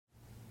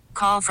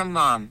Call from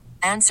mom.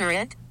 Answer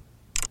it.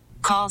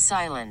 Call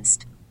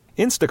silenced.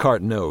 Instacart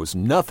knows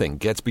nothing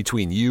gets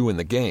between you and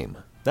the game.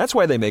 That's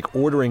why they make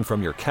ordering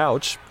from your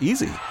couch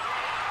easy.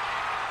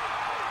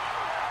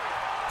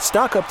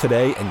 Stock up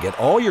today and get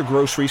all your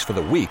groceries for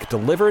the week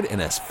delivered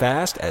in as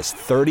fast as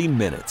 30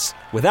 minutes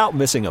without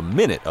missing a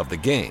minute of the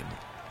game.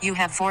 You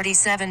have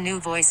 47 new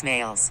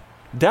voicemails.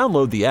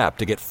 Download the app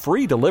to get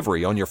free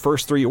delivery on your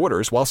first 3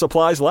 orders while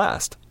supplies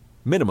last.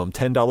 Minimum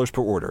 $10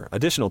 per order.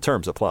 Additional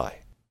terms apply.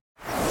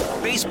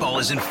 Baseball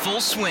is in full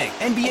swing.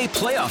 NBA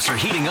playoffs are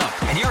heating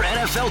up, and your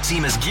NFL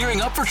team is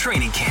gearing up for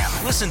training camp.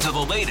 Listen to the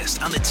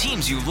latest on the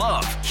teams you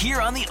love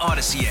here on the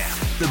Odyssey app.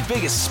 The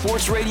biggest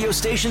sports radio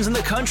stations in the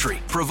country,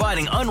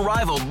 providing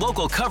unrivaled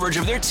local coverage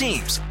of their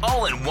teams,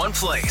 all in one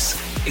place.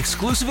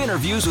 Exclusive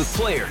interviews with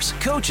players,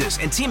 coaches,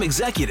 and team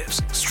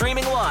executives,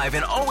 streaming live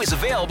and always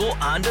available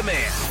on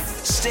demand.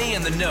 Stay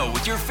in the know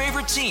with your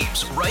favorite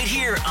teams right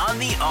here on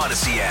the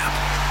Odyssey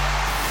app.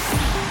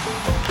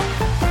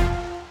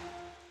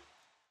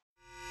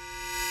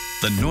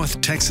 The North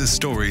Texas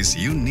stories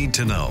you need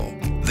to know.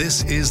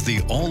 This is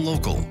the All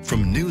Local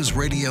from News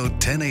Radio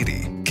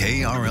 1080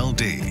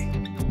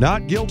 KRLD.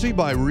 Not guilty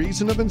by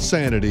reason of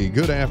insanity.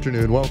 Good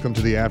afternoon. Welcome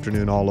to the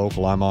Afternoon All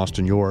Local. I'm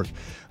Austin York.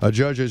 A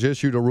judge has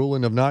issued a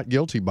ruling of not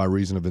guilty by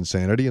reason of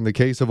insanity in the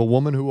case of a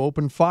woman who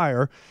opened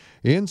fire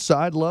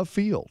inside Love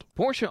Field.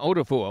 Portia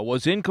Odafua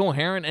was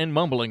incoherent and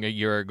mumbling a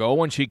year ago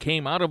when she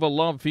came out of a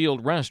Love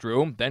Field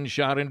restroom, then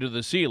shot into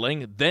the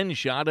ceiling, then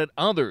shot at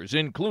others,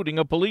 including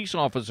a police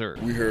officer.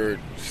 We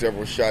heard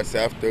several shots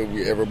after.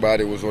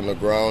 Everybody was on the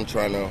ground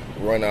trying to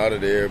run out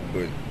of there,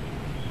 but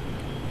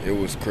it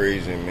was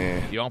crazy,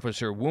 man. The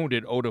officer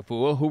wounded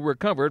Odafua, who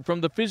recovered from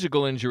the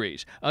physical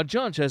injuries. A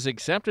judge has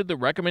accepted the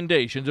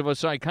recommendations of a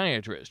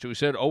psychiatrist who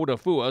said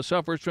Odafua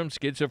suffers from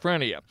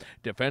schizophrenia.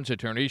 Defense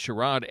attorney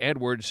Sherrod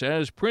Edwards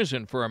says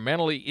prison for a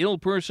mentally ill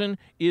person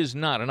is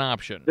not an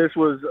option. This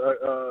was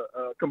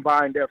a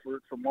combined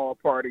effort from all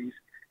parties,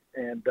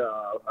 and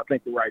I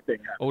think the right thing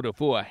happened.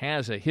 Odafua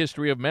has a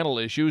history of mental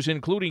issues,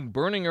 including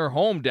burning her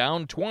home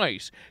down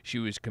twice. She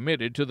was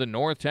committed to the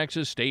North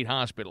Texas State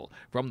Hospital.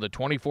 From the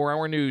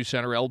 24-hour news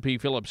center, LP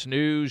Phillips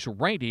News,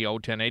 Radio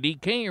 1080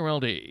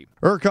 KRLD.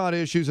 ERCOT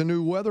issues a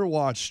new weather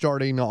watch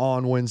starting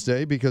on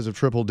Wednesday because of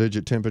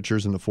triple-digit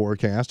temperatures in the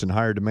forecast and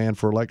higher demand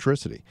for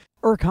electricity.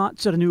 ERCOT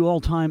set a new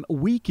all-time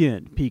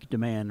weekend peak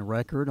demand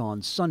record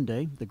on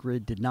Sunday. The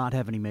grid did not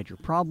have any major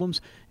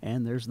problems,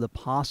 and there's the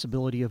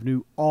possibility of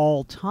new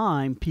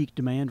all-time peak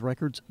demand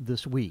records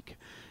this week.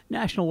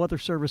 National Weather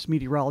Service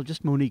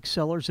meteorologist Monique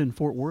Sellers in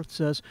Fort Worth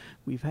says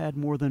we've had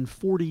more than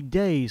 40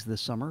 days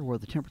this summer where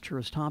the temperature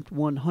has topped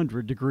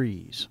 100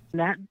 degrees.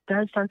 That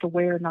does start to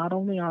wear not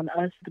only on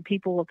us, the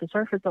people at the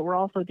surface, but we're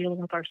also dealing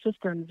with our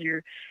systems.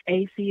 Your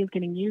AC is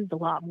getting used a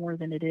lot more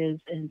than it is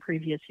in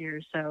previous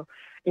years, so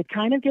it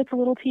kind of gets a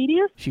little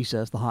tedious. She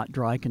says the hot,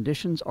 dry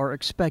conditions are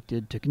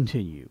expected to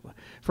continue.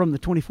 From the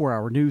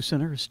 24-hour news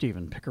center,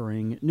 Stephen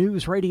Pickering,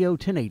 News Radio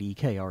 1080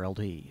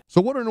 KRLD.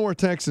 So what are North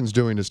Texans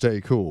doing to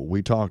stay cool?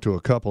 We talked to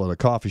a couple at a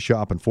coffee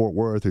shop in Fort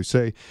Worth who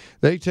say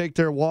they take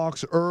their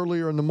walks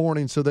earlier in the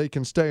morning so they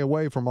can stay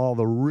away from all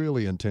the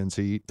really intense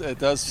heat. It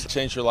does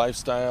change your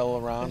lifestyle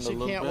around a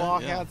little bit. You can't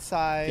walk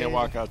outside. Can't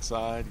walk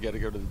outside. You got to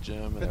go to the gym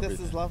and everything. But this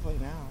is lovely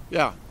now.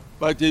 Yeah.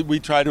 But we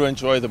try to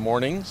enjoy the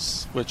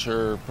mornings, which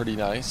are pretty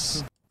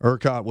nice.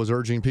 ERCOT was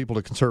urging people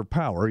to conserve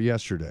power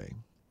yesterday.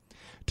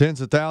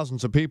 Tens of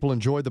thousands of people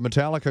enjoyed the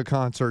Metallica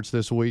concerts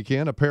this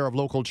weekend. A pair of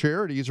local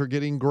charities are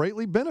getting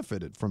greatly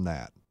benefited from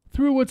that.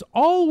 Through its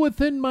All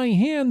Within My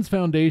Hands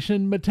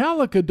Foundation,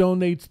 Metallica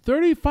donates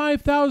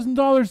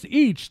 $35,000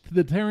 each to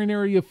the Tarrant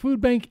Area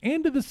Food Bank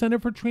and to the Center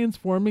for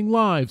Transforming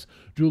Lives.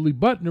 Julie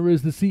Butner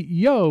is the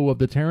CEO of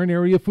the Tarrant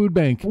Area Food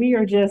Bank. We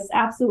are just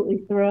absolutely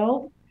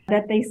thrilled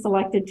that they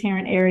selected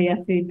Tarrant Area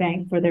Food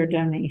Bank for their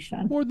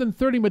donation. More than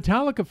 30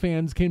 Metallica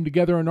fans came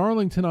together in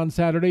Arlington on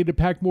Saturday to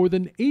pack more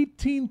than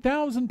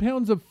 18,000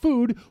 pounds of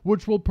food,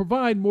 which will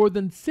provide more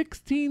than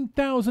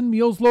 16,000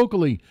 meals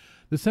locally.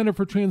 The Center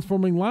for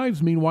Transforming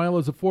Lives, meanwhile,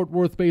 is a Fort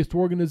Worth-based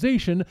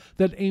organization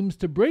that aims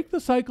to break the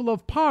cycle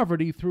of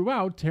poverty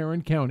throughout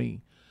Tarrant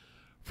County.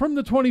 From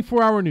the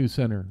 24-hour News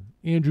Center,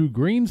 Andrew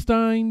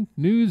Greenstein,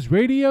 News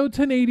Radio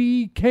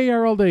 1080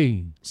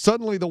 KRLD.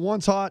 Suddenly, the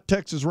once hot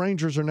Texas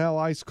Rangers are now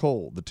ice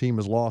cold. The team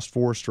has lost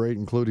 4 straight,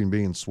 including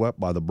being swept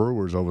by the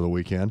Brewers over the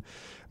weekend.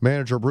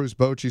 Manager Bruce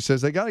Bochy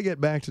says they got to get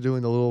back to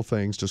doing the little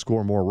things to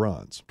score more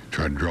runs.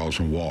 Tried to draw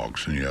some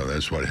walks, and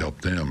that's what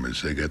helped them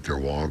is they got their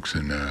walks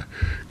and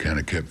kind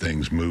of kept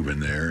things moving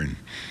there.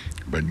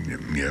 But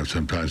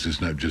sometimes it's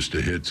not just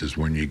the hits; it's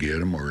when you get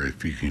them, or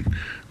if you can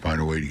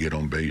find a way to get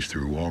on base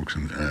through walks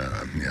and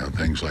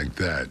things like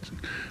that.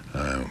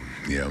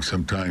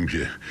 Sometimes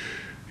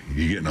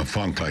you get in a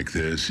funk like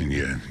this, and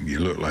you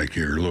look like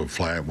you're a little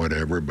flat,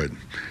 whatever. But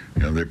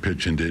their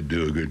pitching did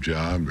do a good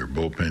job. Their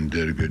bullpen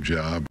did a good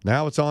job.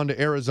 Now it's on to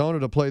Arizona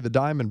to play the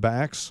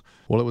Diamondbacks.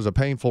 Well, it was a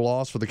painful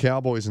loss for the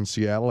Cowboys in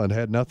Seattle and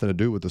had nothing to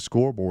do with the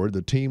scoreboard.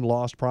 The team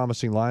lost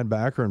promising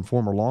linebacker and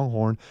former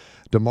Longhorn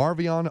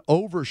DeMarvion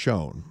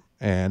Overshone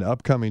and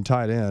upcoming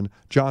tight end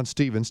John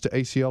Stevens to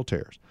ACL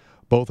tears.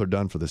 Both are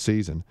done for the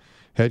season.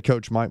 Head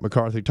coach Mike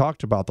McCarthy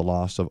talked about the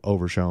loss of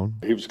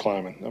Overshone. He was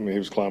climbing. He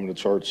was climbing the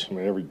charts.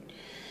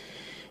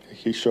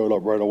 He showed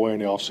up right away in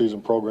the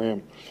off-season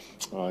program.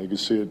 You can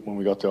see it when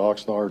we got to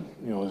Oxnard.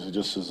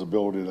 Just his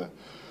ability to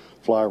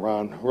fly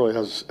around. Really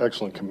has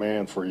excellent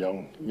command for a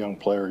young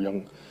player,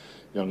 young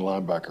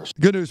linebackers.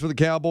 Good news for the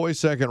Cowboys.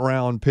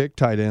 Second-round pick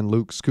tight end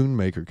Luke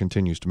Schoonmaker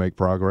continues to make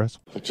progress.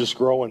 It's just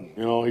growing.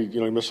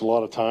 He missed a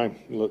lot of time.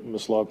 He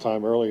missed a lot of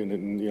time early,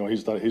 and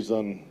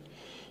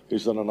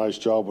he's done a nice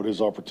job with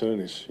his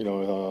opportunities.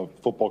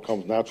 Football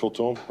comes natural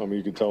to him.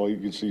 You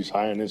can see he's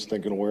high in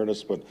instinct and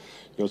awareness, but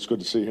it's good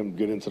to see him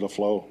get into the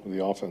flow of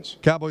the offense.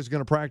 Cowboys are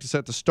going to practice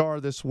at the Star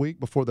this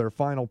week before their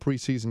final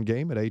preseason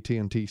game at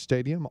AT&T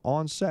Stadium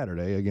on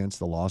Saturday against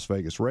the Las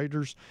Vegas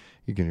Raiders.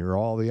 You can hear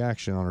all the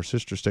action on our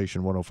sister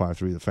station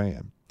 105.3 The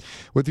Fan.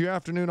 With your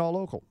Afternoon All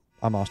Local,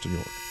 I'm Austin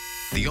York.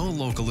 The All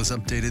Local is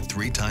updated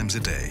 3 times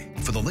a day.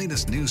 For the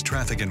latest news,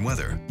 traffic, and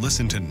weather,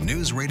 listen to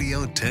News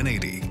Radio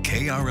 1080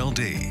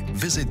 KRLD.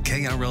 Visit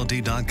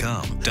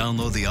KRLD.com,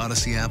 download the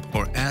Odyssey app,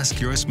 or ask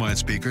your smart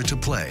speaker to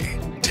play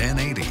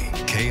 1080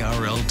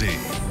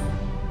 KRLD.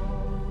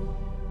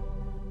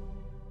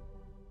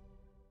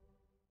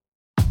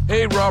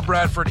 Hey, Rob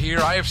Bradford here.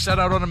 I have set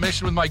out on a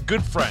mission with my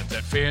good friends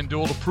at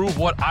FanDuel to prove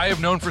what I have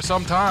known for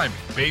some time.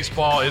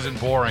 Baseball isn't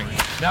boring.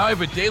 Now I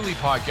have a daily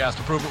podcast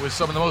to prove it with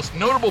some of the most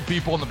notable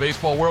people in the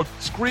baseball world,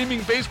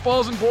 screaming baseball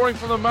isn't boring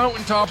from the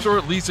mountaintops, or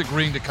at least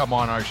agreeing to come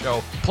on our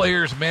show.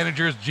 Players,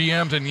 managers,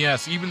 GMs, and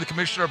yes, even the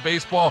commissioner of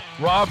baseball,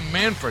 Rob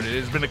Manfred. It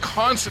has been a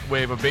constant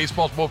wave of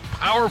baseball's most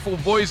powerful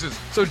voices.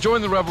 So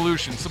join the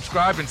revolution.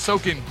 Subscribe and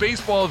soak in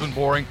Baseball Isn't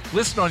Boring.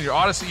 Listen on your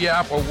Odyssey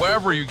app or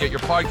wherever you get your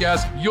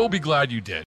podcasts. You'll be glad you did.